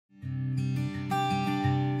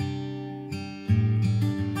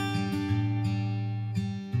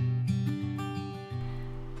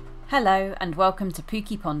Hello and welcome to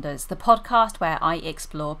Pooky Ponders, the podcast where I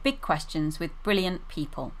explore big questions with brilliant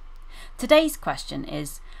people. Today's question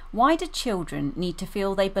is, why do children need to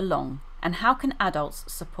feel they belong and how can adults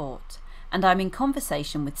support? And I'm in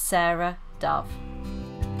conversation with Sarah Dove.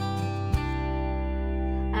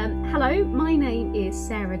 Hello, my name is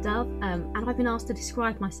Sarah Dove and I've been asked to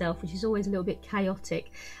describe myself, which is always a little bit chaotic.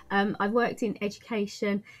 I've worked in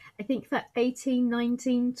education, I think for 18,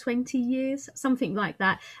 19, 20 years, something like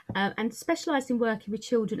that, and specialised in working with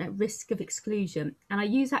children at risk of exclusion. And I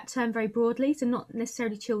use that term very broadly, so not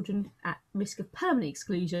necessarily children at risk of permanent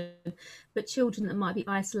exclusion, but children that might be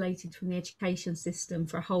isolated from the education system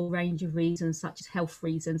for a whole range of reasons, such as health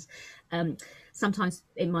reasons. Sometimes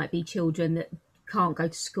it might be children that can't go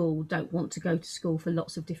to school, don't want to go to school for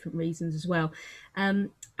lots of different reasons as well. And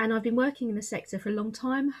I've been working in the sector for a long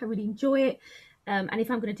time. I really enjoy it. And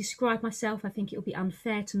if I'm going to describe myself, I think it would be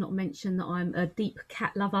unfair to not mention that I'm a deep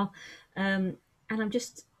cat lover. And I'm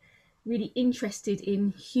just really interested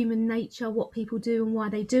in human nature, what people do and why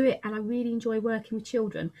they do it. And I really enjoy working with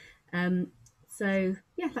children. So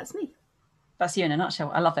yeah, that's me. That's you in a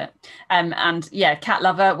nutshell. I love it. And yeah, cat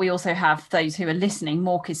lover. We also have those who are listening.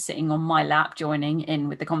 Mork is sitting on my lap, joining in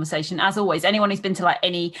with the conversation. As always, anyone who's been to like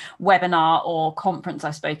any webinar or conference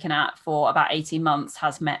I've spoken at for about 18 months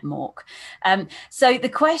has met Mork. So the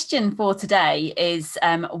question for today is,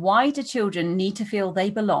 why do children need to feel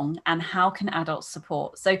they belong and how can adults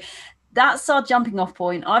support? So that's our jumping off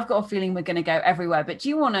point. I've got a feeling we're going to go everywhere, but do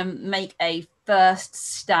you want to make a first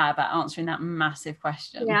stab at answering that massive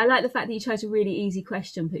question? Yeah, I like the fact that you chose a really easy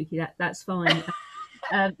question, Pooky. That's fine.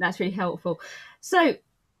 That's really helpful. So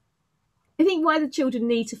I think why the children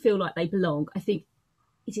need to feel like they belong, I think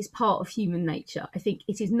it is part of human nature. I think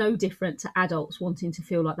it is no different to adults wanting to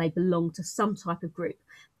feel like they belong to some type of group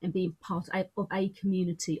and being part of a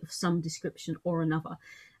community of some description or another.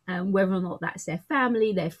 Whether or not that's their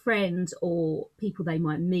family, their friends, or people they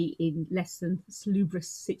might meet in less than salubrious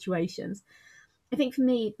situations. I think for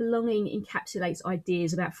me, belonging encapsulates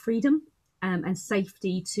ideas about freedom and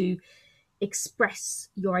safety to express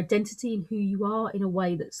your identity and who you are in a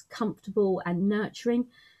way that's comfortable and nurturing.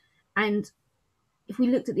 And if we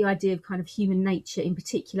looked at the idea of kind of human nature in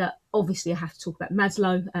particular, obviously I have to talk about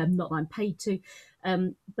Maslow, not that I'm paid to,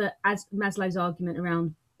 but as Maslow's argument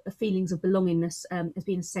around feelings of belongingness as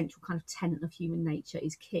being a central kind of tenet of human nature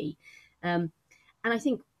is key. And I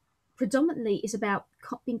think predominantly it's about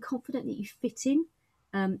being confident that you fit in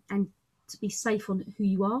and to be safe on who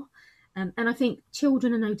you are. And I think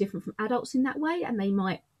children are no different from adults in that way, and they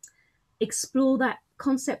might explore that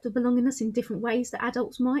concept of belongingness in different ways that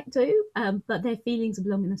adults might do, but their feelings of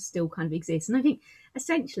belongingness still kind of exist. And I think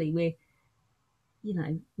essentially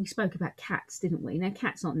we spoke about cats, didn't we? Now,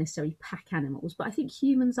 cats aren't necessarily pack animals, but I think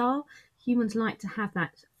humans are. Humans like to have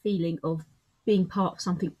that feeling of being part of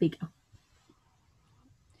something bigger.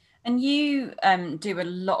 And you do a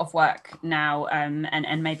lot of work now,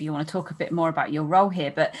 and maybe you want to talk a bit more about your role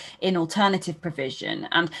here, but in alternative provision.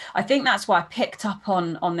 And I think that's why I picked up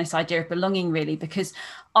on this idea of belonging, really, because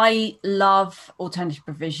I love alternative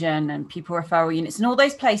provision and pupil referral units and all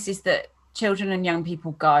those places that children and young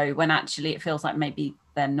people go when actually it feels like maybe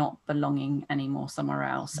they're not belonging anymore somewhere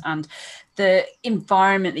else. And the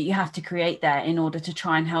environment that you have to create there in order to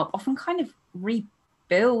try and help often kind of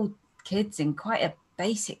rebuild kids in quite a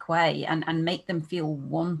basic way and make them feel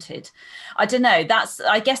wanted. I don't know,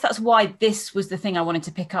 I guess that's why this was the thing I wanted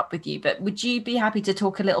to pick up with you. But would you be happy to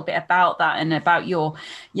talk a little bit about that and about your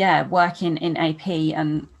work in AP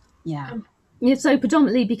and Yeah, so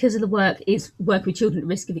predominantly because of the work with children at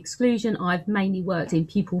risk of exclusion, I've mainly worked in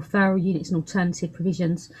pupil referral units and alternative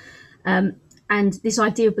provisions. And this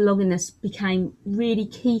idea of belongingness became really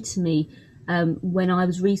key to me when I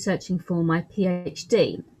was researching for my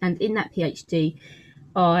PhD. And in that PhD,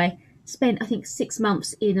 I spent, I think, 6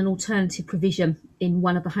 months in an alternative provision in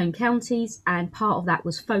one of the home counties. And part of that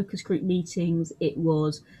was focus group meetings. It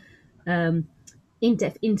was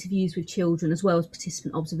in-depth interviews with children as well as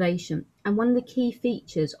participant observation. And one of the key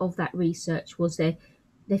features of that research was their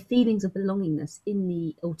feelings of belongingness in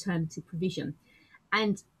the alternative provision.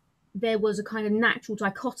 And there was a kind of natural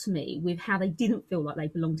dichotomy with how they didn't feel like they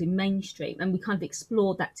belonged in mainstream. And we kind of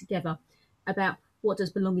explored that together about what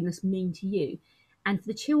does belongingness mean to you. And for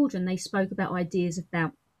the children, they spoke about ideas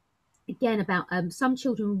about some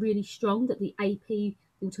children were really strong that the AP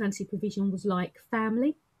alternative provision was like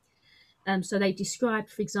family. So they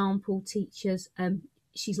described, for example, teachers,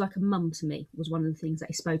 she's like a mum to me was one of the things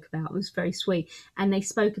they spoke about. It was very sweet. And they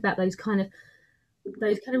spoke about those kind of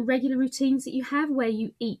regular routines that you have where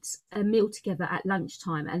you eat a meal together at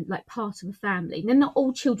lunchtime and like part of a family. And then not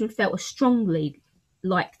all children felt as strongly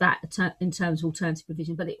like that in terms of alternative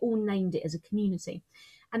provision, but they all named it as a community.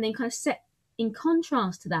 And then kind of set in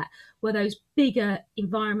contrast to that were those bigger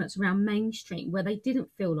environments around mainstream where they didn't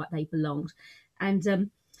feel like they belonged. And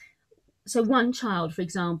so one child, for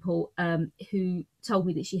example, who told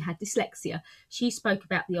me that she had dyslexia, she spoke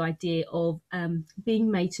about the idea of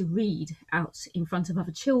being made to read out in front of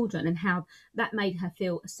other children and how that made her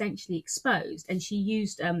feel essentially exposed. And she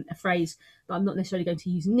used a phrase that I'm not necessarily going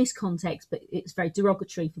to use in this context, but it's very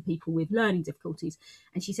derogatory for people with learning difficulties.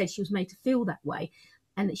 And she said she was made to feel that way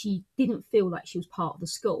and that she didn't feel like she was part of the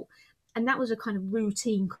school. And that was a kind of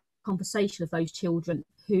routine conversation of those children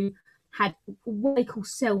who had what they call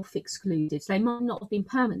self-excluded. So they might not have been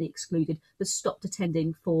permanently excluded, but stopped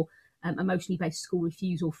attending for emotionally based school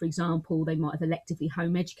refusal, for example. They might have electively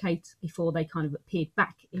home educated before they kind of appeared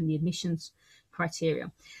back in the admissions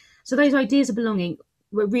criteria. So those ideas of belonging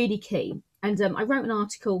were really key. And I wrote an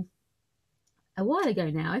article a while ago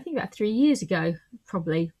now, I think about 3 years ago,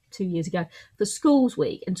 probably 2 years ago, for Schools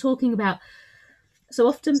Week, and talking about, so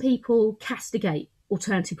often people castigate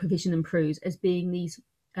alternative provision and PRUs as being these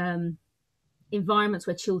environments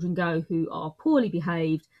where children go who are poorly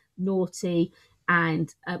behaved, naughty,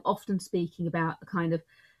 and often speaking about a kind of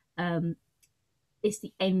it's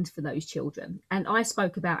the end for those children. And I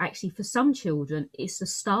spoke about actually for some children it's the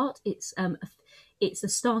start. It's the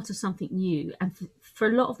start of something new, and for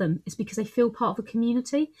a lot of them it's because they feel part of a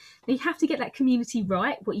community. Now, you have to get that community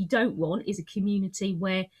right. What you don't want is a community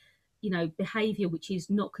where behaviour which is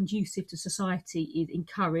not conducive to society is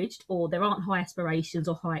encouraged, or there aren't high aspirations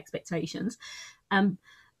or high expectations. But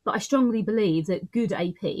I strongly believe that good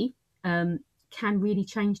AP can really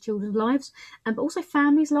change children's lives, but also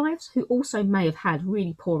families' lives who also may have had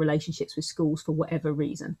really poor relationships with schools for whatever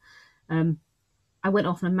reason. I went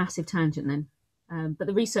off on a massive tangent then. But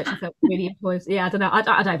the research I felt really employs. Yeah, I don't know. I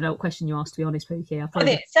don't even know what question you asked, to be honest, Pooky. I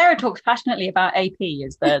think Sarah talks passionately about AP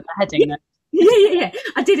is the heading there. Yeah.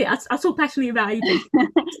 I did it. I talk passionately about AP.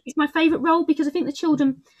 It's my favourite role because I think the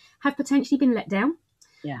children have potentially been let down.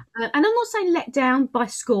 Yeah. And I'm not saying let down by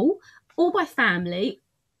school or by family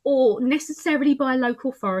or necessarily by a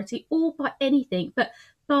local authority or by anything, but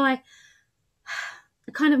by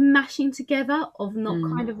a kind of mashing together of not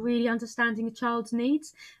kind of really understanding a child's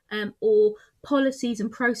needs, or policies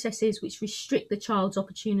and processes which restrict the child's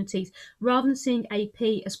opportunities, rather than seeing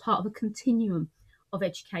AP as part of a continuum of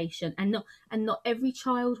education. And not every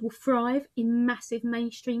child will thrive in massive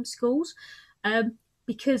mainstream schools,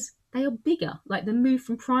 because they are bigger. Like the move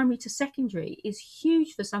from primary to secondary is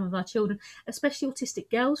huge for some of our children, especially autistic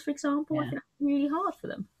girls, for example. Yeah. I think it's really hard for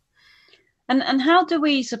them. And how do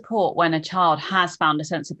we support when a child has found a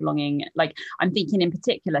sense of belonging? Like, I'm thinking in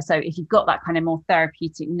particular, so if you've got that kind of more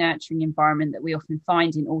therapeutic, nurturing environment that we often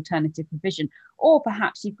find in alternative provision, or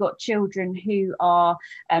perhaps you've got children who are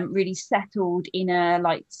really settled in a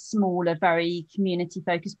like smaller, very community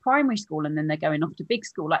focused primary school, and then they're going off to big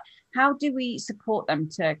school. Like, how do we support them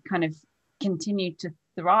to kind of continue to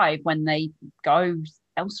thrive when they go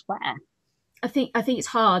elsewhere? I think it's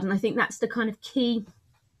hard, and I think that's the kind of key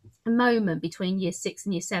moment between year 6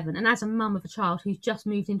 and year 7. And as a mum of a child who's just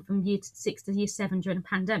moved in from year 6 to year 7 during a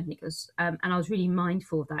pandemic, and I was really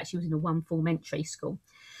mindful of that. She was in a one form entry school.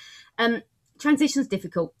 Transition's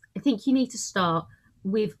difficult. I think you need to start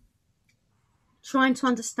with trying to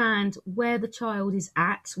understand where the child is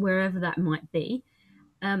at, wherever that might be,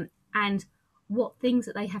 and what things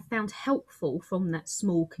that they have found helpful from that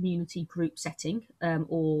small community group setting,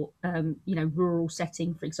 or rural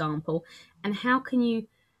setting, for example, and how can you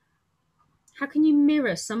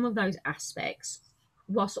mirror some of those aspects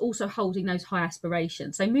whilst also holding those high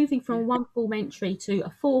aspirations? So moving from a one form entry to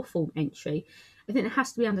a 4 form entry, I think there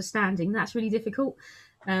has to be understanding. That's really difficult.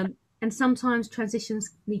 And sometimes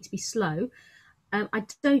transitions need to be slow. I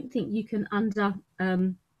don't think you can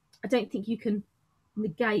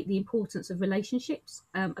negate the importance of relationships,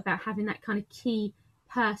 about having that kind of key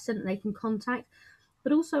person that they can contact.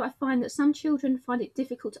 But also I find that some children find it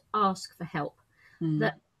difficult to ask for help,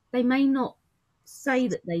 that they may not say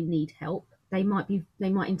that they need help. They might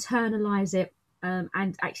internalize it,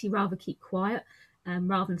 and actually rather keep quiet,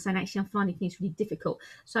 rather than saying, actually, I'm finding things really difficult.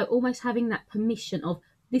 So almost having that permission of,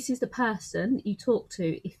 this is the person that you talk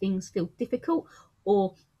to if things feel difficult,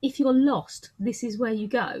 or if you're lost, this is where you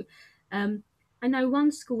go. I know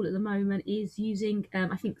one school at the moment is using,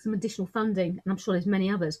 I think, some additional funding, and I'm sure there's many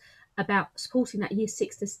others, about supporting that year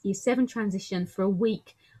 6 to year 7 transition for a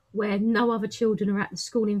week, where no other children are at the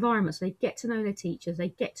school environment. So they get to know their teachers, they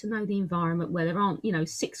get to know the environment where there aren't,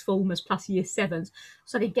 6 formers plus year 7s.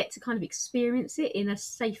 So they get to kind of experience it in a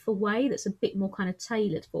safer way that's a bit more kind of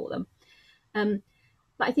tailored for them.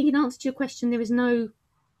 But I think in answer to your question, there is no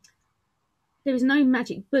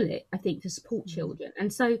magic bullet, I think, to support children.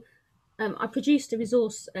 And so I produced a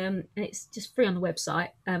resource, and it's just free on the website,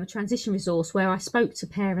 a transition resource where I spoke to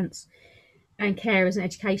parents and carers and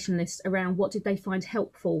educationalists around what did they find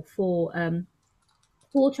helpful for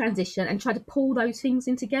transition, and try to pull those things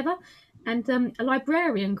in together. And a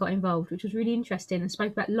librarian got involved, which was really interesting, and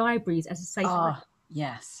spoke about libraries as a safe place Oh,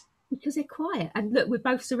 yes. because they're quiet. And look, we're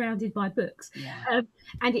both surrounded by books, Yeah.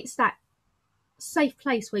 and it's that safe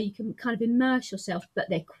place where you can kind of immerse yourself, but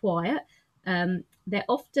they're quiet. They're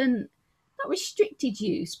often not restricted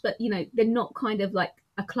use, but they're not kind of like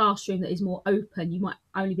a classroom that is more open. You might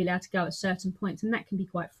only be allowed to go at certain points, and that can be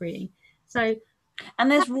quite freeing. So,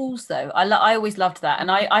 And there's rules though. I always loved that.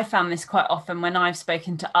 And I found this quite often when I've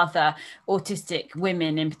spoken to other autistic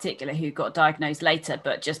women in particular who got diagnosed later,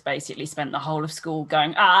 but just basically spent the whole of school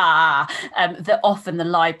going, that often the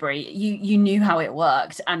library, you knew how it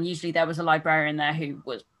worked. And usually there was a librarian there who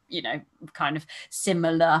was, kind of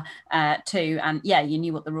similar to, and yeah, you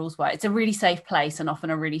knew what the rules were. It's a really safe place, and often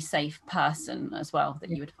a really safe person as well that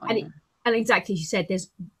you would find. And exactly as you said,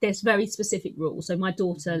 there's very specific rules. So my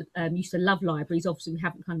daughter used to love libraries. Obviously, we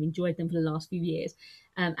haven't kind of enjoyed them for the last few years.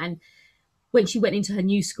 And when she went into her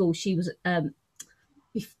new school, she was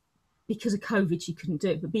because of COVID, she couldn't do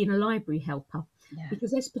it. But being a library helper,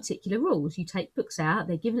 because there's particular rules. You take books out;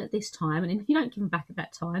 they're given at this time, and if you don't give them back at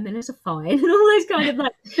that time, then there's a fine, and all those kind of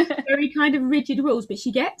like very kind of rigid rules. But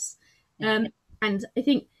she gets, and I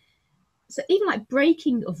think. So even like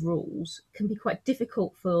breaking of rules can be quite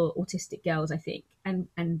difficult for autistic girls, I think,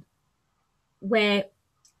 and where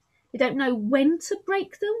they don't know when to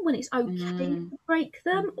break them, when it's okay to break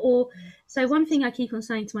them. Or so one thing I keep on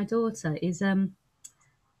saying to my daughter is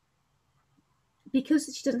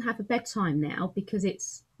because she doesn't have a bedtime now, because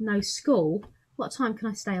it's no school, what time can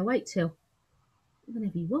I stay awake till?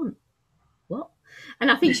 Whenever you want. What?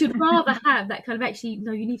 And I think she'd rather have that kind of actually,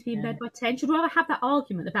 no, you need to be in bed by 10. She'd rather have that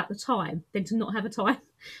argument about the time than to not have a time.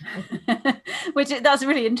 That's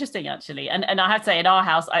really interesting, actually. And I have to say, in our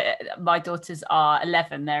house, my daughters are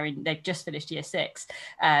 11. They've just finished year 6.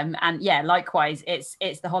 And yeah, likewise,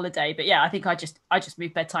 it's the holiday. But yeah, I think I just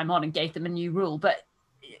moved bedtime on and gave them a new rule. But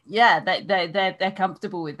yeah, they're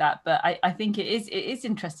comfortable with that. But I think it is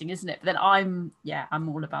interesting, isn't it? But then I'm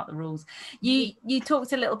all about the rules. You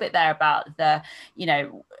talked a little bit there about the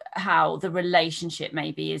how the relationship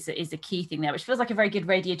maybe is a key thing there, which feels like a very good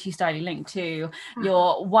Radio 2 styling link to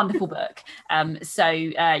your wonderful book. So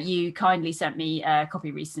you kindly sent me a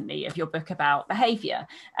copy recently of your book about behaviour,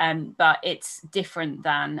 but it's different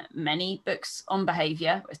than many books on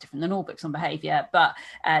behaviour. It's different than all books on behaviour, but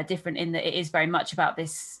different in that it is very much about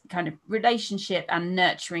this kind of relationship and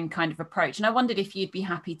nurturing kind of approach. And I wondered if you'd be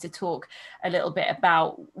happy to talk a little bit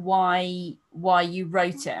about why you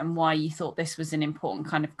wrote it and why you thought this was an important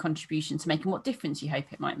kind of contribution to make, and what difference you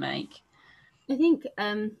hope it might make. I think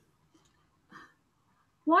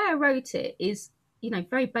why I wrote it is,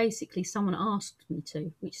 very basically someone asked me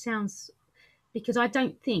to, which sounds, because I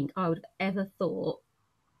don't think I would have ever thought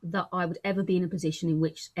that I would ever be in a position in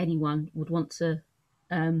which anyone would want to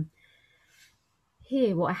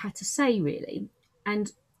hear what I had to say, really.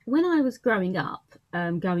 And when I was growing up,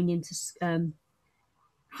 going into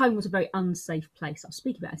home was a very unsafe place. I was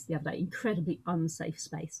speaking about this the other day, incredibly unsafe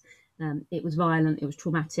space. It was violent, it was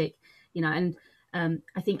traumatic, and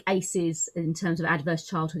I think ACEs in terms of adverse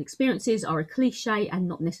childhood experiences are a cliche and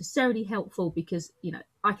not necessarily helpful, because,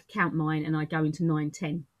 I could count mine and I go into 9,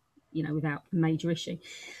 10, without a major issue.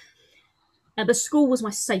 But school was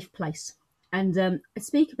my safe place. And I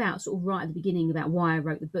speak about sort of right at the beginning about why I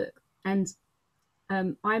wrote the book. And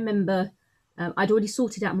I remember I'd already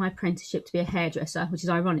sorted out my apprenticeship to be a hairdresser, which is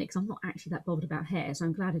ironic because I'm not actually that bothered about hair. So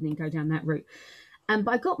I'm glad I didn't go down that route. But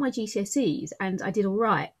I got my GCSEs and I did all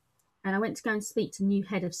right. And I went to go and speak to the new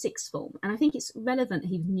head of sixth form. And I think it's relevant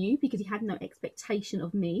he was new because he had no expectation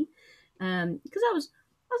of me. Because I was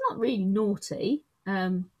not really naughty,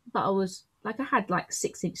 but I was like, I had like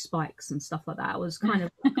 6-inch spikes and stuff like that. I was kind of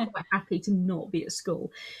quite happy to not be at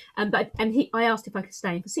school. I asked if I could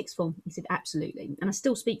stay in for sixth form. He said, absolutely. And I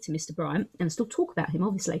still speak to Mr. Bryant and I still talk about him,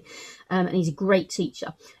 obviously. And he's a great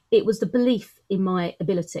teacher. It was the belief in my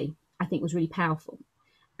ability, I think, was really powerful.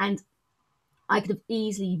 And I could have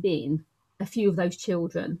easily been a few of those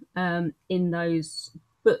children in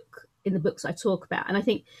the books I talk about. And I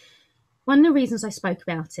think one of the reasons I spoke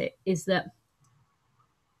about it is that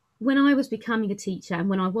when I was becoming a teacher and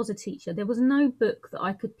when I was a teacher, there was no book that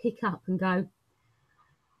I could pick up and go,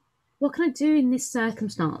 what can I do in this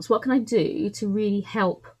circumstance? What can I do to really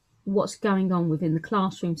help what's going on within the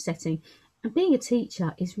classroom setting? And being a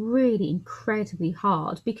teacher is really incredibly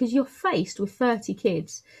hard because you're faced with 30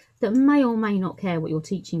 kids that may or may not care what you're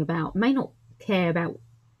teaching about, may not care about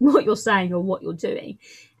what you're saying or what you're doing.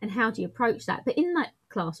 And how do you approach that? But in that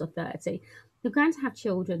class of 30, you're going to have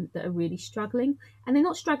children that are really struggling, and they're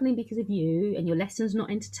not struggling because of you and your lessons not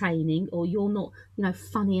entertaining or you're not,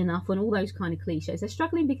 funny enough and all those kind of cliches. They're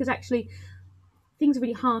struggling because actually things are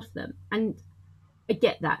really hard for them. And I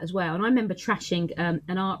get that as well. And I remember trashing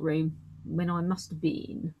an art room when I must have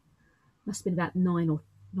been about 9 or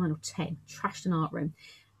 10. Trashed an art room,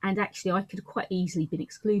 and actually I could have quite easily been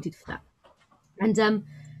excluded for that.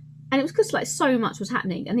 And it was because like so much was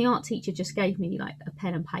happening, and the art teacher just gave me like a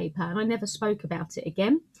pen and paper, and I never spoke about it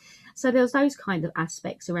again. So there was those kind of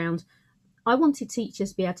aspects around. I wanted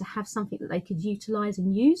teachers to be able to have something that they could utilise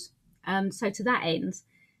and use. So to that end,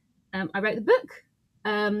 I wrote the book,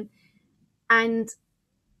 and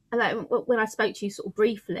like when I spoke to you sort of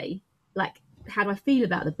briefly, like how do I feel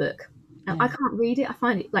about the book? I can't read it. I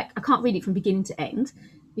find it like I can't read it from beginning to end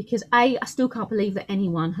because I still can't believe that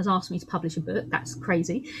anyone has asked me to publish a book. That's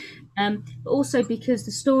crazy. But also because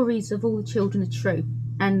the stories of all the children are true,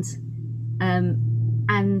 and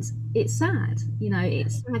it's sad.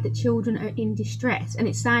 It's sad that children are in distress, and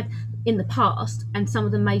it's sad in the past, and some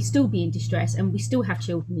of them may still be in distress, and we still have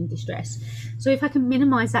children in distress. So if I can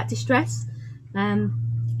minimise that distress, in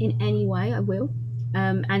any way, I will.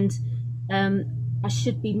 And I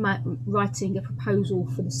should be writing a proposal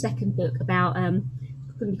for the second book about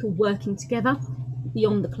it's going to be called Working Together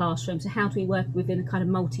Beyond the Classroom. So how do we work within a kind of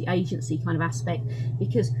multi-agency kind of aspect?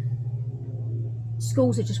 Because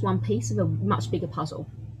schools are just one piece of a much bigger puzzle.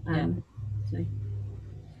 So.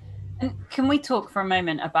 And can we talk for a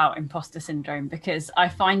moment about imposter syndrome? Because I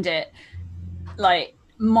find it like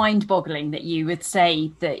mind-boggling that you would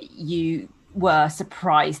say that you were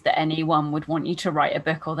surprised that anyone would want you to write a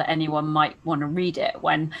book or that anyone might want to read it,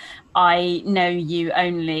 when I know you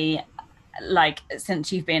only like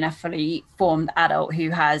since you've been a fully formed adult who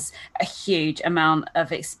has a huge amount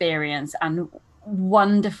of experience and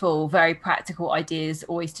wonderful, very practical ideas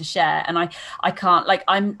always to share. And I can't like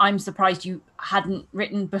I'm surprised you hadn't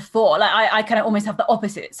written before. Like I kind of almost have the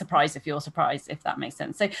opposite surprise if you're surprised, if that makes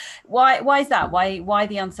sense. So why is that? Why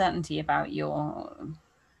the uncertainty about your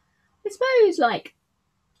I suppose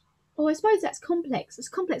I suppose that's complex. It's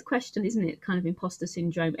a complex question, isn't it? Kind of imposter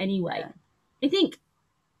syndrome anyway. I think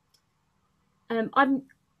I'm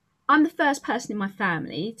the first person in my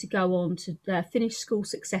family to go on to finish school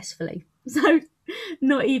successfully. So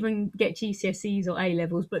not even get GCSEs or A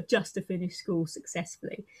levels, but just to finish school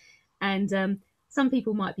successfully. And some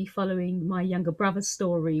people might be following my younger brother's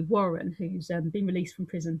story, Warren, who's been released from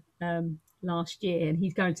prison last year, and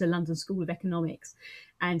he's going to the London School of Economics.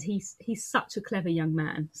 And he's such a clever young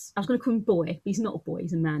man. I was going to call him boy, but he's not a boy,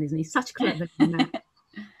 he's a man, isn't he? He's such a clever young man.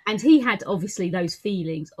 And he had obviously those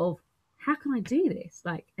feelings of, how can I do this?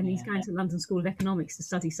 And he's going to the London School of Economics to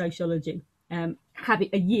study sociology, having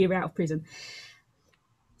a year out of prison.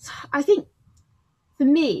 So I think for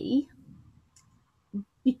me,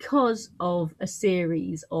 because of a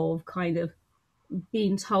series of kind of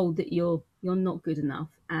being told that you're not good enough,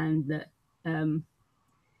 and that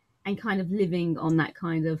and kind of living on that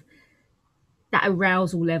kind of that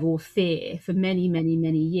arousal level of fear for many, many,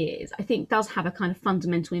 many years, I think does have a kind of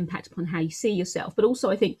fundamental impact upon how you see yourself. But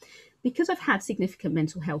also I think because I've had significant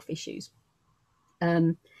mental health issues,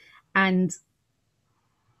 and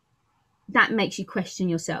that makes you question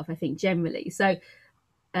yourself, I think, generally. So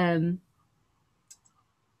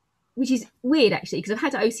which is weird actually, because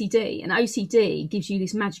I've had OCD, and OCD gives you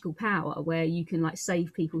this magical power where you can like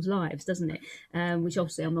save people's lives, doesn't it? Which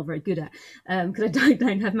obviously I'm not very good at, because I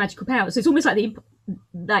don't have magical powers. So it's almost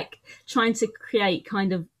like trying to create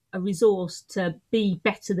kind of a resource to be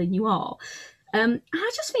better than you are. I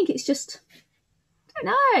just think it's just, I don't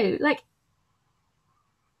know, like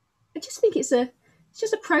I just think it's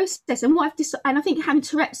just a process. And and I think having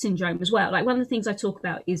Tourette's syndrome as well. Like one of the things I talk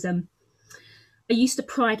about is I used to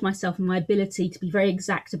pride myself in my ability to be very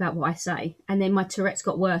exact about what I say. And then my Tourette's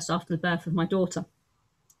got worse after the birth of my daughter.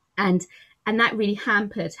 And that really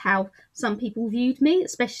hampered how some people viewed me,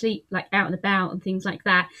 especially like out and about and things like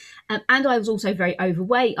that. And I was also very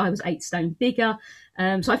overweight. I was 8 stone bigger.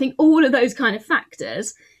 So I think all of those kind of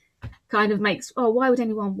factors kind of makes, why would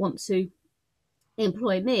anyone want to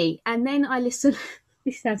employ me? And then I listen,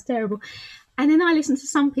 this sounds terrible. And then I listen to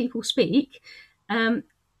some people speak,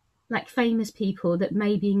 like famous people that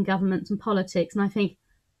may be in government and politics, and I think,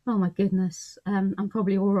 oh my goodness, I'm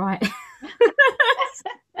probably all right.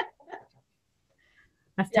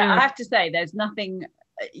 I have to say there's nothing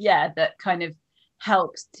that kind of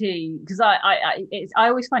helps too, because I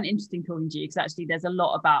always find it interesting talking to you, because actually there's a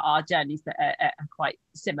lot about our journeys that are quite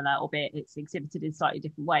similar, albeit it's exhibited in slightly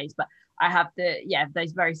different ways. But I have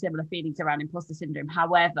those very similar feelings around imposter syndrome.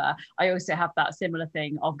 However, I also have that similar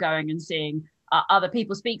thing of going and seeing other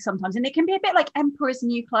people speak sometimes, and it can be a bit like emperor's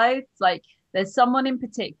new clothes. Like, there's someone in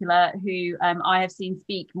particular who I have seen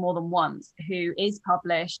speak more than once, who is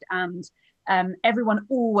published, and everyone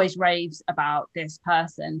always raves about this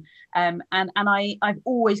person, and I've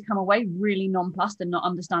always come away really nonplussed and not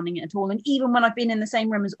understanding it at all. And even when I've been in the same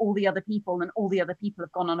room as all the other people, and all the other people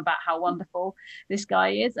have gone on about how wonderful this guy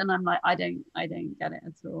is, and I'm like, I don't get it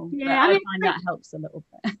at all. Yeah, but I find that helps a little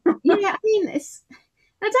bit. Yeah, I mean,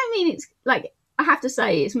 I don't mean it's like, I have to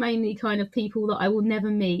say it's mainly kind of people that I will never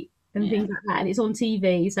meet and things like that, and it's on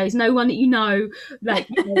TV, so it's no one that you know. Like,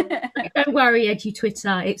 like, don't worry, edgy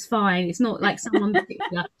Twitter, it's fine. It's not like someone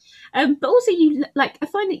particular. But also, I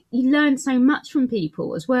find that you learn so much from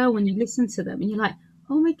people as well when you listen to them, and you're like,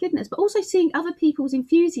 oh my goodness. But also seeing other people's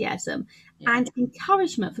enthusiasm and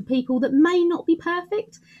encouragement for people that may not be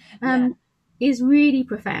perfect. Is really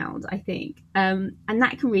profound, I think, and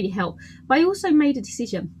that can really help. But I also made a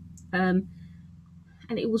decision, and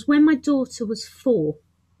it was when my daughter was 4.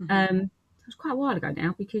 It was quite a while ago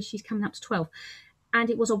now, because she's coming up to 12, and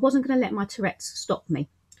it was, I wasn't going to let my Tourette's stop me.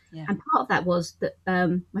 And part of that was that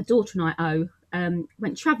my daughter and I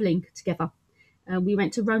went travelling together. We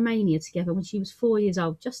went to Romania together when she was 4 years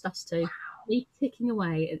old, just us two, me ticking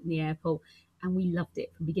away at the airport, and we loved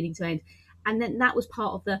it from beginning to end. And then that was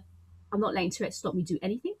part of the, I'm not letting Tourette's stop me do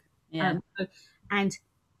anything.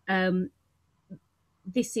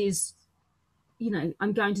 This is,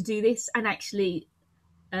 I'm going to do this, and actually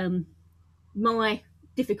my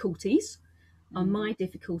difficulties are my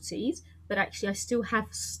difficulties, but actually I still have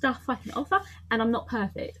stuff I can offer, and I'm not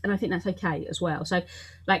perfect, and I think that's okay as well. So,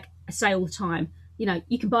 like I say all the time,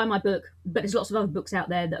 you can buy my book, but there's lots of other books out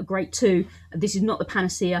there that are great too. This is not the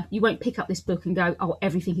panacea. You won't pick up this book and go, oh,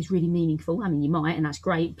 everything is really meaningful. I mean, you might, and that's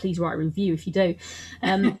great. Please write a review if you do.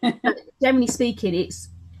 But generally speaking,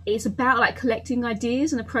 it's about like collecting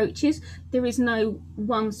ideas and approaches. There is no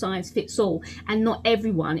one size fits all, and not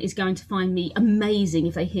everyone is going to find me amazing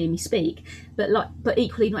if they hear me speak. But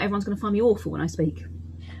equally, not everyone's going to find me awful when I speak.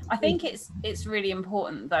 I think it's really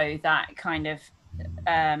important though, that kind of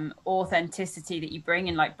authenticity that you bring,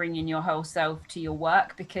 and like bringing your whole self to your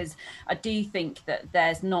work, because I do think that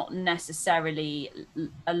there's not necessarily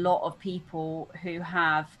a lot of people who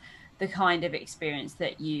have the kind of experience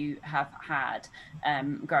that you have had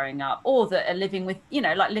growing up, or that are living with,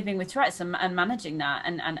 living with Tourette's and managing that,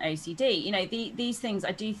 and OCD. These things,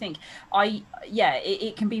 I do think,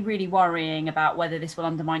 it can be really worrying about whether this will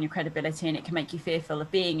undermine your credibility, and it can make you fearful of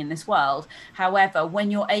being in this world. However, when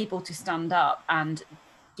you're able to stand up and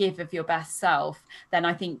give of your best self, then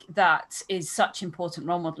I think that is such important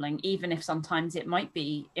role modeling, even if sometimes it might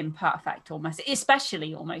be imperfect or messy,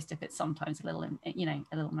 especially almost if it's sometimes a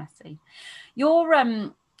little messy.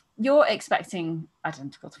 You're expecting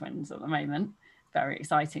identical twins at the moment, very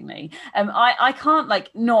excitingly. I can't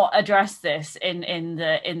not address this in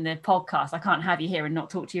the podcast. I can't have you here and not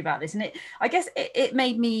talk to you about this. And I guess it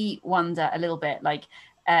made me wonder a little bit,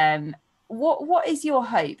 what is your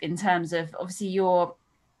hope in terms of, obviously your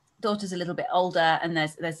daughter's a little bit older and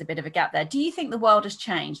there's a bit of a gap there. Do you think the world has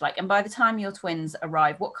changed? And by the time your twins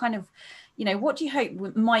arrive, what kind of, what do you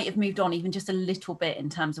hope might have moved on even just a little bit in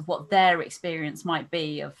terms of what their experience might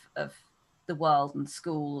be of the world and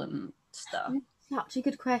school and stuff? Such a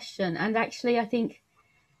good question. And actually, I think,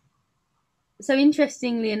 so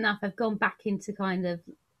interestingly enough, I've gone back into kind of,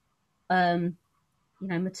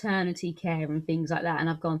 maternity care and things like that. And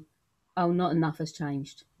I've gone, oh, not enough has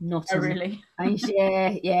changed. Not enough really changed.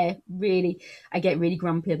 Yeah, really. I get really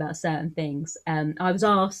grumpy about certain things. I was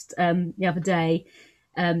asked the other day,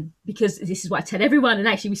 because this is what I tell everyone, and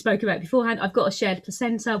actually we spoke about it beforehand, I've got a shared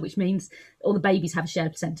placenta, which means all the babies have a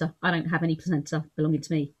shared placenta. I don't have any placenta belonging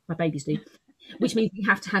to me. My babies do. Which means you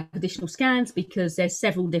have to have additional scans, because there's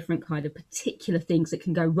several different kind of particular things that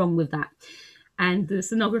can go wrong with that. And the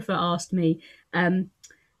sonographer asked me,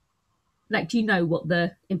 do you know what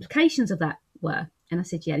the implications of that were? And I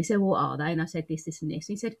said, yeah. And he said, well, what are they? And I said, this, and this.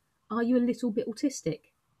 And he said, are you a little bit autistic?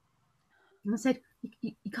 And I said,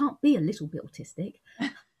 you can't be a little bit autistic.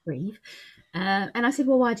 Breathe. And I said,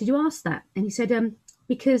 well, why did you ask that? And he said,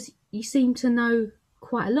 because you seem to know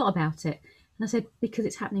quite a lot about it. And I said, because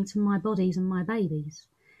it's happening to my bodies and my babies.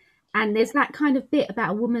 And there's that kind of bit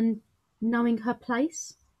about a woman knowing her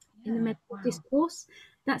place in the medical discourse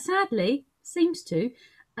that sadly seems to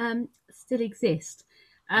still exist.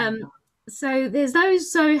 So there's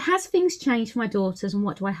those. So has things changed for my daughters, and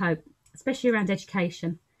what do I hope? especially around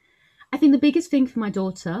education. I think the biggest thing for my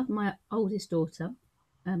daughter, my oldest daughter,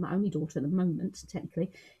 my only daughter at the moment,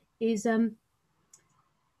 technically, is I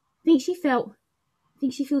think she felt, I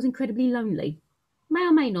think she feels incredibly lonely. May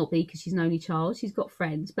or may not be because she's an only child. She's got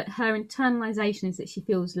friends, but her internalization is that she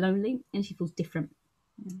feels lonely and she feels different.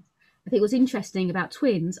 Mm. I think what's interesting about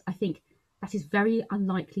twins, I think that is very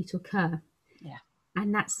unlikely to occur. Yeah.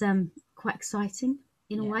 And that's quite exciting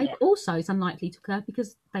in a way, Yeah. but also it's unlikely to occur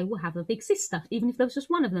because they will have a big sister. Even if there was just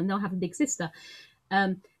one of them, they'll have a big sister,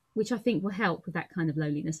 which I think will help with that kind of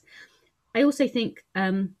loneliness. I also think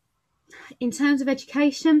in terms of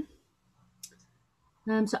education,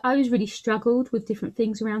 so I always really struggled with different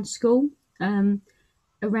things around school,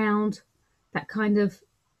 around that kind of,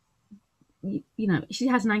 you know, she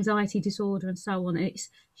has an anxiety disorder and so on. And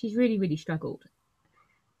she's really, really struggled.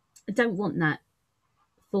 I don't want that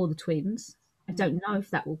for the twins. I don't know if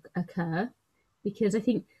that will occur because I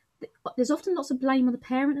think there's often lots of blame on the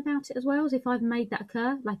parent about it as well, as if I've made that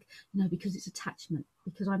occur. Like, no, because it's attachment,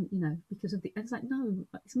 because I'm, you know, because of the. It's like, no,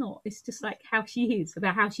 it's not. It's just like how she is,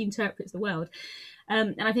 about how she interprets the world.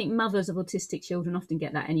 And I think mothers of autistic children often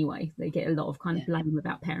get that anyway. They get a lot of kind of blame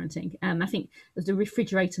about parenting. I think there's the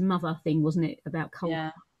refrigerator mother thing, wasn't it, about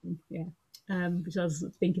cold? Yeah. Which I was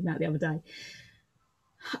thinking about the other day.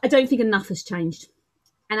 I don't think enough has changed.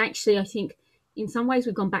 And actually, I think in some ways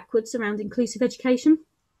we've gone backwards around inclusive education,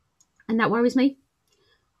 and that worries me.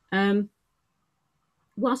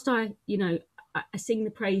 Whilst I sing the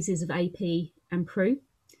praises of AP and PRU,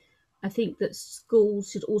 I think that schools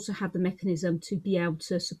should also have the mechanism to be able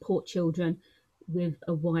to support children with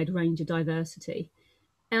a wide range of diversity.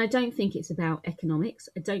 And I don't think it's about economics.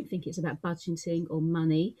 I don't think it's about budgeting or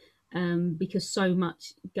money, because so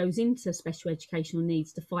much goes into special educational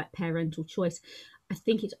needs to fight parental choice. I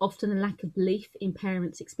think it's often a lack of belief in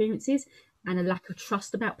parents' experiences and a lack of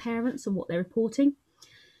trust about parents and what they're reporting.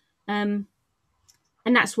 And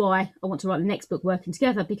that's why I want to write the next book, Working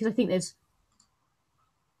Together, because I think I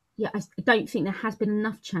don't think there has been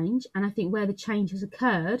enough change. And I think where the change has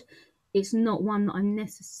occurred, it's not one that I'm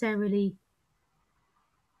necessarily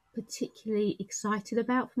particularly excited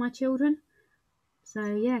about for my children.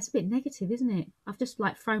 So yeah, it's a bit negative, isn't it? I've just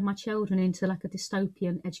like thrown my children into like a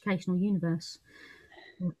dystopian educational universe.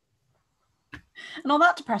 And all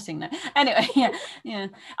that depressing now. Anyway, yeah.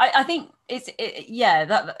 I think it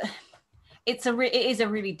is a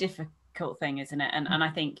really difficult thing, isn't it? And I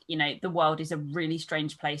think, you know, the world is a really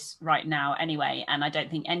strange place right now anyway, and I don't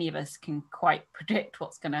think any of us can quite predict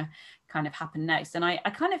what's going to kind of happen next. And I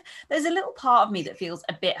kind of, there's a little part of me that feels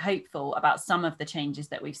a bit hopeful about some of the changes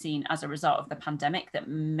that we've seen as a result of the pandemic that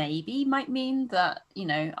maybe might mean that, you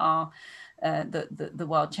know, the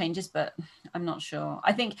world changes, but I'm not sure.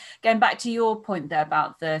 I think going back to your point there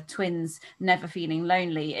about the twins never feeling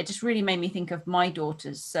lonely, it just really made me think of my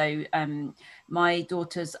daughters. So my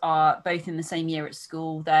daughters are both in the same year at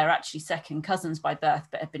school. They're actually second cousins by birth,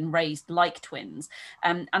 but have been raised like twins.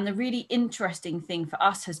 And the really interesting thing for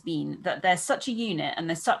us has been that they're such a unit and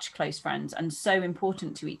they're such close friends and so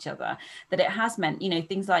important to each other that it has meant, you know,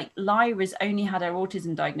 things like Lyra's only had her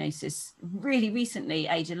autism diagnosis really recently,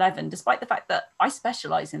 age 11, despite the fact that I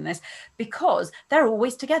specialize in this, because they're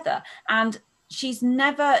always together. And she's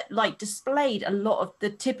never like displayed a lot of the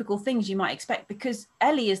typical things you might expect, because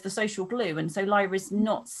Ellie is the social glue, and so Lyra's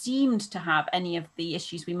not seemed to have any of the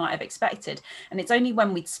issues we might have expected. And it's only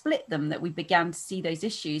when we'd split them that we began to see those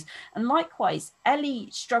issues. And likewise, Ellie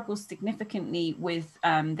struggles significantly with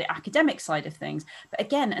the academic side of things, but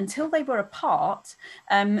again, until they were apart,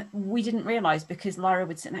 we didn't realize, because Lyra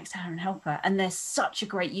would sit next to her and help her, and they're such a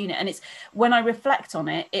great unit. And it's, when I reflect on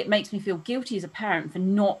it, it makes me feel guilty as a parent for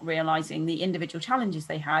not realizing the individual challenges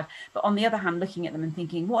they had, but on the other hand, looking at them and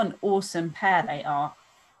thinking what an awesome pair they are.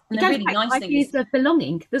 And the really nice thing is of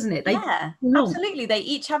belonging, doesn't it? Absolutely. They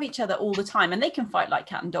each have each other all the time, and they can fight like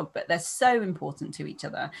cat and dog, but they're so important to each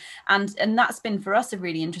other. And that's been for us a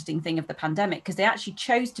really interesting thing of the pandemic, because they actually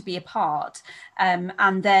chose to be apart.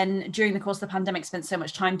 And then during the course of the pandemic, spent so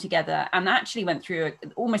much time together, and actually went through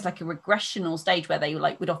almost like a regressional stage where they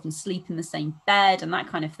would often sleep in the same bed and that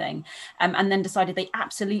kind of thing. And then decided they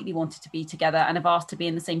absolutely wanted to be together, and have asked to be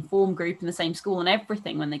in the same form group in the same school and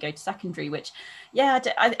everything when they go to secondary, which, yeah,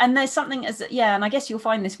 and there's something and I guess you'll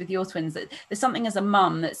find this with your twins, that there's something as a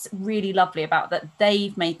mum that's really lovely about that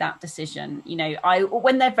they've made that decision. You know,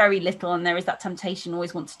 when they're very little and there is that temptation,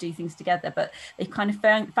 always want to do things together, but they've kind of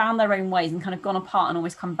found their own ways and kind of gone apart and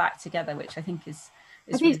always come back together, which I think is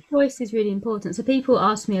I think really... choice is really important. So people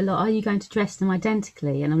ask me a lot, are you going to dress them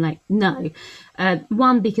identically? And I'm like, no.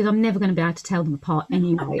 One, because I'm never going to be able to tell them apart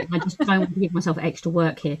anyway. I just don't want to give myself extra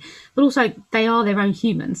work here. But also, they are their own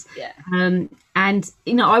humans. Yeah. And,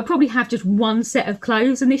 you know, I'll probably have just one set of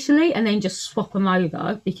clothes initially and then just swap them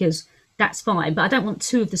over because that's fine. But I don't want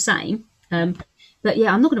two of the same. But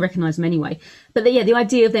yeah, I'm not going to recognise them anyway. But the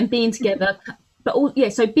idea of them being together,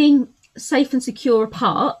 so being safe and secure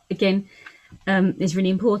apart, again, is really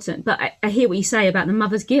important. But I hear what you say about the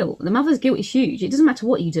mother's guilt. The mother's guilt is huge. It doesn't matter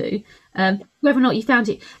what you do, whether or not you found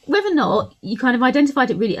it, whether or not you kind of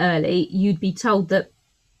identified it really early, you'd be told that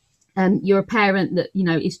you're a parent that, you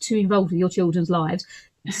know, is too involved with your children's lives.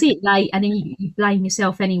 You see it late and then you blame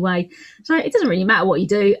yourself anyway. So it doesn't really matter what you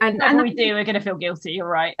do. And we do, we're going to feel guilty. You're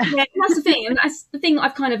right. Yeah, that's the thing. And that's the thing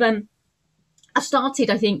I've kind of, I started,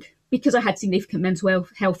 I think, because I had significant mental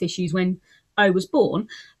health issues when I was born,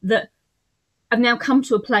 that I've now come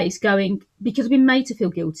to a place going, because I've been made to feel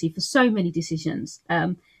guilty for so many decisions.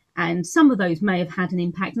 And some of those may have had an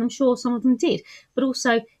impact, and I'm sure some of them did. But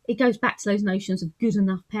also, it goes back to those notions of good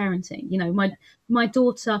enough parenting. You know, my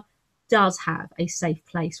daughter does have a safe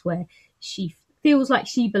place where she feels like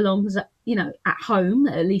she belongs, you know, at home,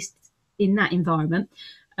 at least in that environment.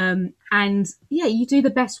 And yeah, you do the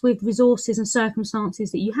best with resources and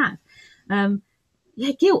circumstances that you have.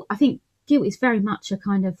 Guilt. I think guilt is very much a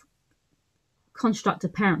kind of construct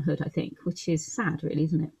of parenthood, I think, which is sad, really,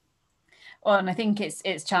 isn't it? Well, and I think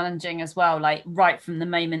it's challenging as well. Like right from the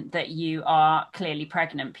moment that you are clearly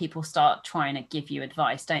pregnant, people start trying to give you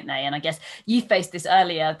advice, don't they? And I guess you faced this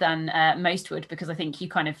earlier than most would, because I think you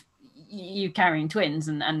carrying twins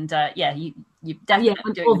and you definitely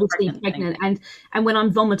I'm doing obviously pregnant and when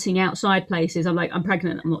I'm vomiting outside places, I'm like, I'm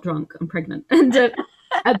pregnant, I'm not drunk, I'm pregnant.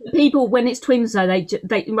 And people, when it's twins though,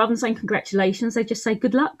 they rather than saying congratulations, they just say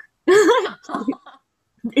good luck.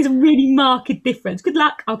 It's a really marked difference. Good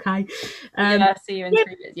luck. Okay. See you in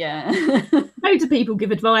 3 years. Yeah. Loads of people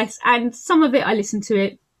give advice, and some of it I listen to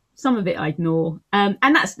it, some of it I ignore. And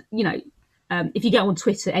that's, you know, if you go on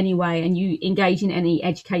Twitter anyway and you engage in any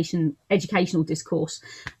educational discourse,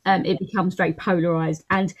 it becomes very polarized,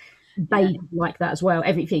 and they like that as well.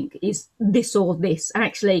 Everything is this or this, and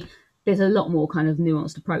actually there's a lot more kind of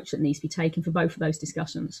nuanced approach that needs to be taken for both of those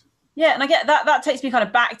discussions. Yeah, and I get that takes me kind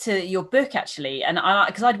of back to your book, actually. And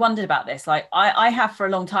because I'd wondered about this, like I have for a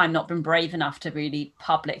long time not been brave enough to really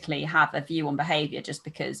publicly have a view on behaviour, just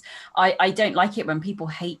because I don't like it when people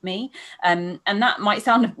hate me. And that might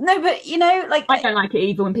sound, no, but you know, like I don't like it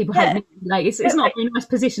either when people hate me. Like it's not a very nice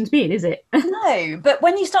position to be in, is it? No, but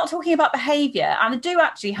when you start talking about behaviour, and I do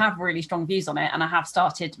actually have really strong views on it, and I have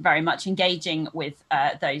started very much engaging with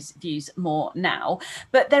those views more now,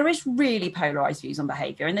 but there is really polarised views on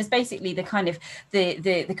behaviour, and there's basically the kind of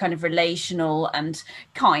the kind of relational and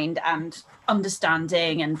kind and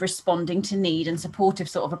understanding and responding to need and supportive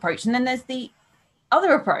sort of approach, and then there's the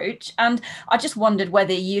other approach. And I just wondered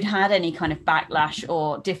whether you'd had any kind of backlash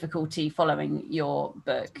or difficulty following your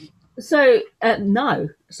book. So no,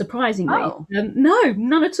 surprisingly, no,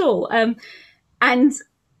 none at all.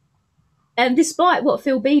 And despite what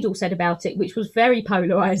Phil Beadle said about it, which was very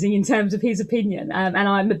polarising in terms of his opinion, and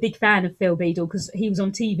I'm a big fan of Phil Beadle because he was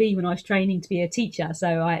on TV when I was training to be a teacher,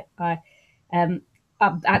 so I'm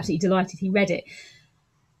absolutely delighted he read it.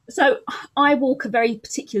 So I walk a very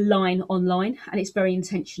particular line online, and it's very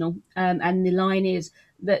intentional. And the line is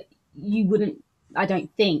that you wouldn't, I don't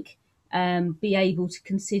think, be able to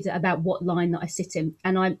consider about what line that I sit in.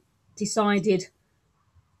 And I decided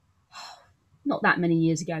not that many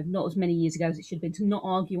years ago, not as many years ago as it should have been, to not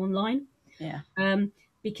argue online. Yeah.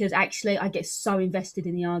 Because actually I get so invested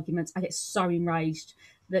in the arguments, I get so enraged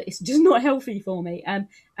that it's just not healthy for me. And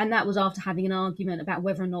that was after having an argument about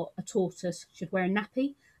whether or not a tortoise should wear a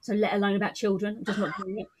nappy. So let alone about children, I'm just not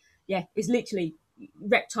doing it. Yeah, it's literally,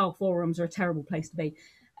 reptile forums are a terrible place to be.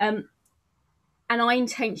 And I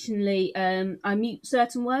intentionally, I mute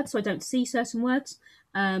certain words so I don't see certain words.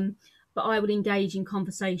 But I would engage in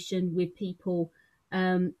conversation with people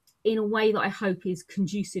in a way that I hope is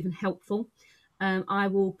conducive and helpful. I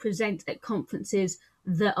will present at conferences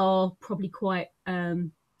that are probably quite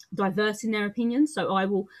diverse in their opinions.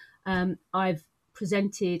 So I've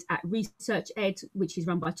presented at Research Ed, which is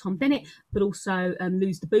run by Tom Bennett, but also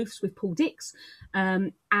Lose the Booths with Paul Dix.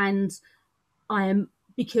 And I am,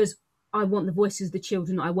 because I want the voices of the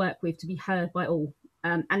children I work with to be heard by all.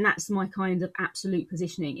 And that's my kind of absolute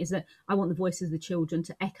positioning, is that I want the voices of the children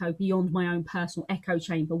to echo beyond my own personal echo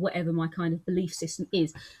chamber, whatever my kind of belief system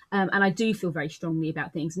is. And I do feel very strongly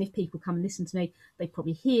about things. And if people come and listen to me, they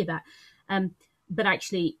probably hear that. But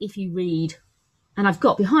actually, if you read, and I've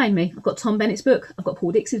got behind me, I've got Tom Bennett's book, I've got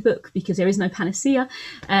Paul Dix's book, because there is no panacea.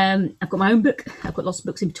 I've got my own book, I've got lots of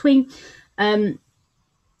books in between,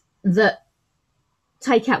 that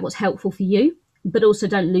take out what's helpful for you, but also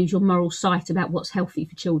don't lose your moral sight about what's healthy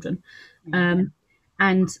for children. And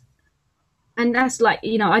that's like,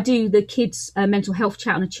 I do the kids' mental health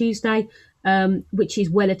chat on a Tuesday, which is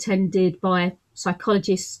well attended by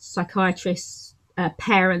psychologists, psychiatrists,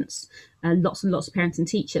 parents, lots and lots of parents and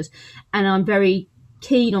teachers. And I'm very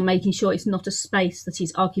keen on making sure it's not a space that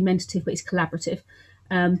is argumentative, but it's collaborative.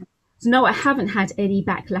 So no, I haven't had any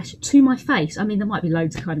backlash to my face. I mean, there might be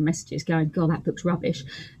loads of kind of messages going, God, that book's rubbish.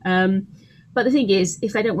 But the thing is,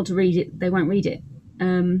 if they don't want to read it, they won't read it.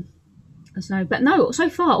 But no, so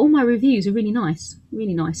far all my reviews are really nice,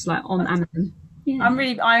 like on Amazon. Yeah. I'm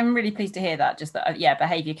really pleased to hear that. Just that,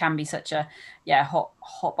 behaviour can be such a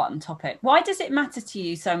hot button topic. Why does it matter to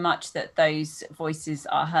you so much that those voices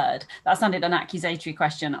are heard? That sounded an accusatory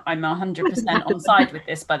question. I'm 100% on side with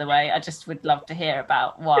this, by the way. I just would love to hear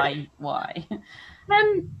about why.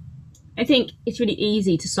 I think it's really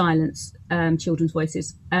easy to silence children's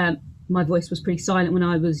voices. My voice was pretty silent when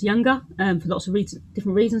I was younger, for lots of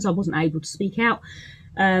different reasons. I wasn't able to speak out.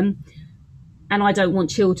 And I don't want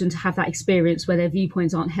children to have that experience where their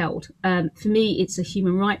viewpoints aren't held. For me, it's a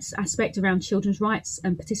human rights aspect around children's rights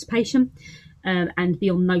and participation, and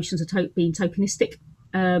beyond notions of being tokenistic.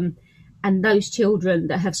 And those children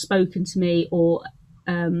that have spoken to me, or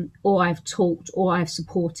I've talked, or I've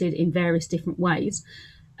supported in various different ways,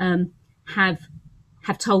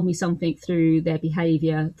 have told me something through their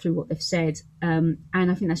behaviour, through what they've said. And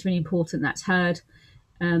I think that's really important. That's heard.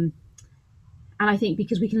 And I think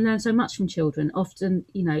because we can learn so much from children, often,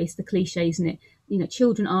 it's the cliche, isn't it?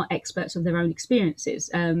 Children are experts of their own experiences,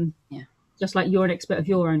 just like you're an expert of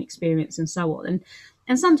your own experience and so on.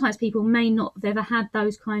 And sometimes people may not have ever had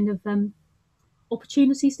those kind of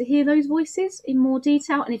opportunities to hear those voices in more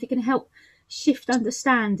detail. And if it can help shift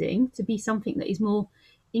understanding to be something that is more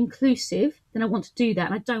inclusive, then I want to do that.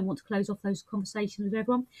 And I don't want to close off those conversations with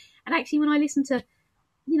everyone. And actually, when I listen to,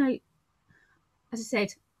 as I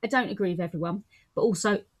said, I don't agree with everyone, but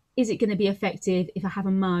also, is it going to be effective if I have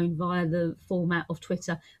a moan via the format of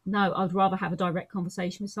Twitter? No, I'd rather have a direct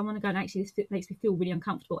conversation with someone and going, actually, this makes me feel really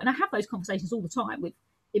uncomfortable. And I have those conversations all the time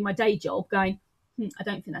in my day job, going, I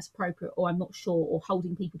don't think that's appropriate, or I'm not sure, or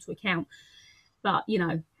holding people to account. But,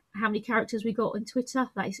 how many characters we got on Twitter?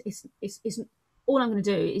 It's all I'm going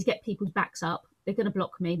to do is get people's backs up. They're going to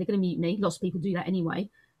block me. They're going to mute me. Lots of people do that anyway.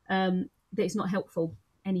 That it's not helpful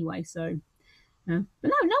anyway. So, but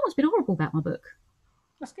no one's been horrible about my book.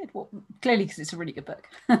 That's good. Well, clearly, because it's a really good book.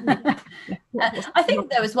 I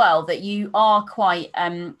think though as well that you are quite,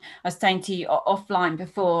 I was saying to you offline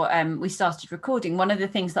before we started recording, one of the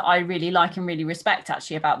things that I really like and really respect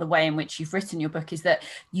actually about the way in which you've written your book is that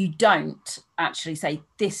you don't actually say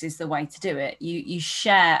this is the way to do it. You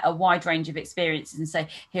share a wide range of experiences and say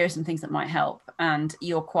here are some things that might help, and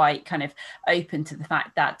you're quite kind of open to the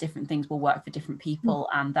fact that different things will work for different people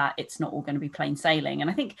and that it's not all going to be plain sailing.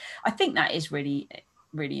 And I think that is really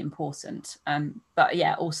important, but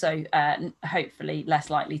also hopefully less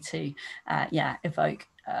likely to evoke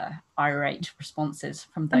irate responses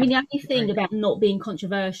from those. I mean, the only thing about not being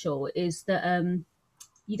controversial is that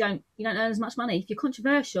you don't earn as much money. If you're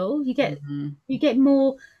controversial, you get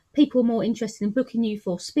more people more interested in booking you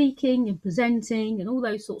for speaking and presenting and all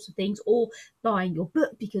those sorts of things, or buying your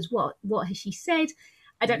book because what has she said?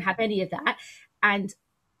 I don't have any of that, and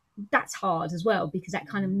that's hard as well, because that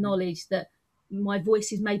kind of knowledge that my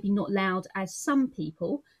voice is maybe not loud as some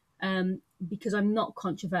people, because I'm not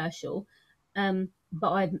controversial,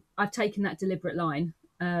 but I've taken that deliberate line,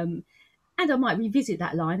 and I might revisit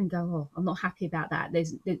that line and go, oh, I'm not happy about that.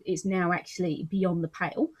 It's now actually beyond the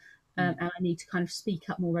pale, and I need to kind of speak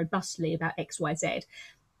up more robustly about X, Y, Z.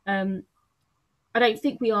 I don't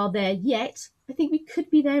think we are there yet. I think we could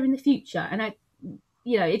be there in the future, and it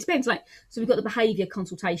depends. So we've got the behaviour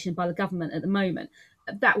consultation by the government at the moment.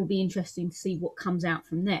 That will be interesting to see what comes out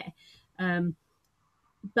from there.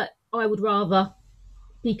 But I would rather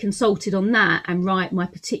be consulted on that and write my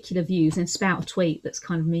particular views and spout a tweet that's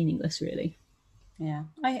kind of meaningless, really. Yeah,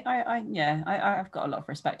 I've got a lot of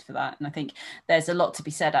respect for that, and I think there's a lot to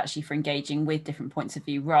be said actually for engaging with different points of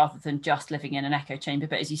view rather than just living in an echo chamber.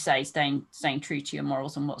 But as you say, staying true to your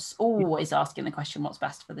morals and what's always asking the question, what's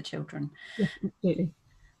best for the children. Yeah, absolutely.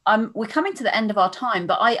 we're coming to the end of our time,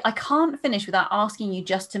 but I can't finish without asking you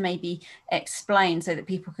just to maybe explain so that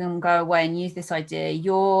people can go away and use this idea.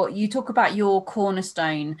 You talk about your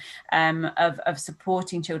cornerstone of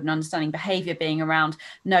supporting children understanding behaviour being around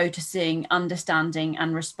noticing, understanding,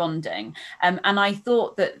 and responding. And I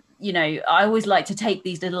thought that, you know, I always like to take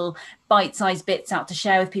these little bite-sized bits out to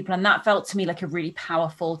share with people, and that felt to me like a really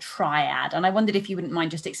powerful triad. And I wondered if you wouldn't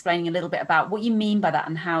mind just explaining a little bit about what you mean by that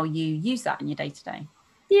and how you use that in your day-to-day.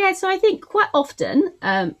 Yeah, so I think quite often,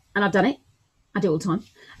 and I've done it, I do it all the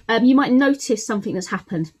time, you might notice something that's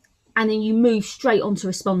happened and then you move straight on to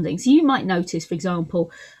responding. So you might notice, for example,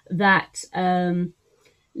 that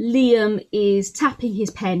Liam is tapping his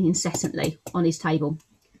pen incessantly on his table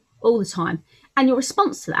all the time. And your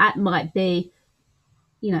response to that might be,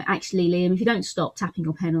 you know, actually, Liam, if you don't stop tapping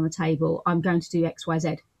your pen on the table, I'm going to do X, Y,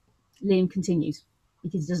 Z. Liam continues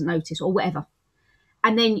because he doesn't notice or whatever.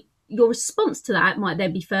 And then your response to that might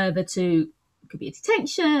then be further to, it could be a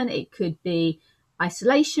detention, it could be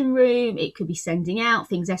isolation room, it could be sending out,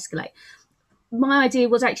 things escalate. My idea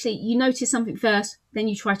was actually you notice something first, then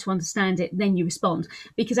you try to understand it, then you respond.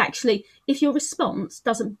 Because actually, if your response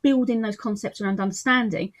doesn't build in those concepts around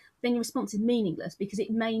understanding, then your response is meaningless because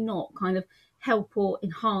it may not kind of help or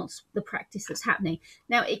enhance the practice that's happening.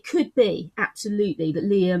 Now, it could be absolutely that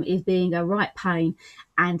Liam is being a right pain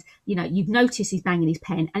and, you know, you've noticed he's banging his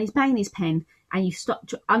pen and he's banging his pen and you've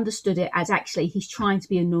understood it as actually he's trying to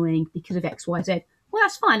be annoying because of X, Y, Z. Well,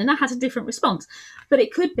 that's fine. And that has a different response. But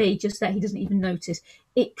it could be just that he doesn't even notice.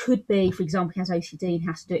 It could be, for example, he has OCD and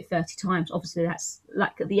has to do it 30 times. Obviously, that's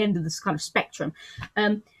like at the end of this kind of spectrum.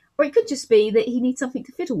 Or it could just be that he needs something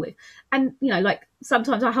to fiddle with. And, you know, like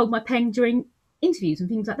sometimes I hold my pen during interviews and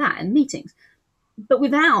things like that and meetings. But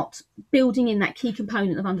without building in that key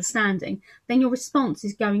component of understanding, then your response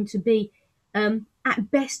is going to be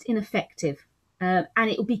at best ineffective. And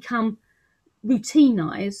it will become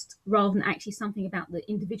routinized rather than actually something about the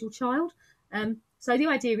individual child. So the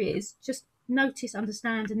idea is just notice,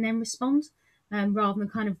 understand, and then respond rather than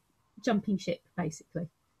kind of jumping ship, basically.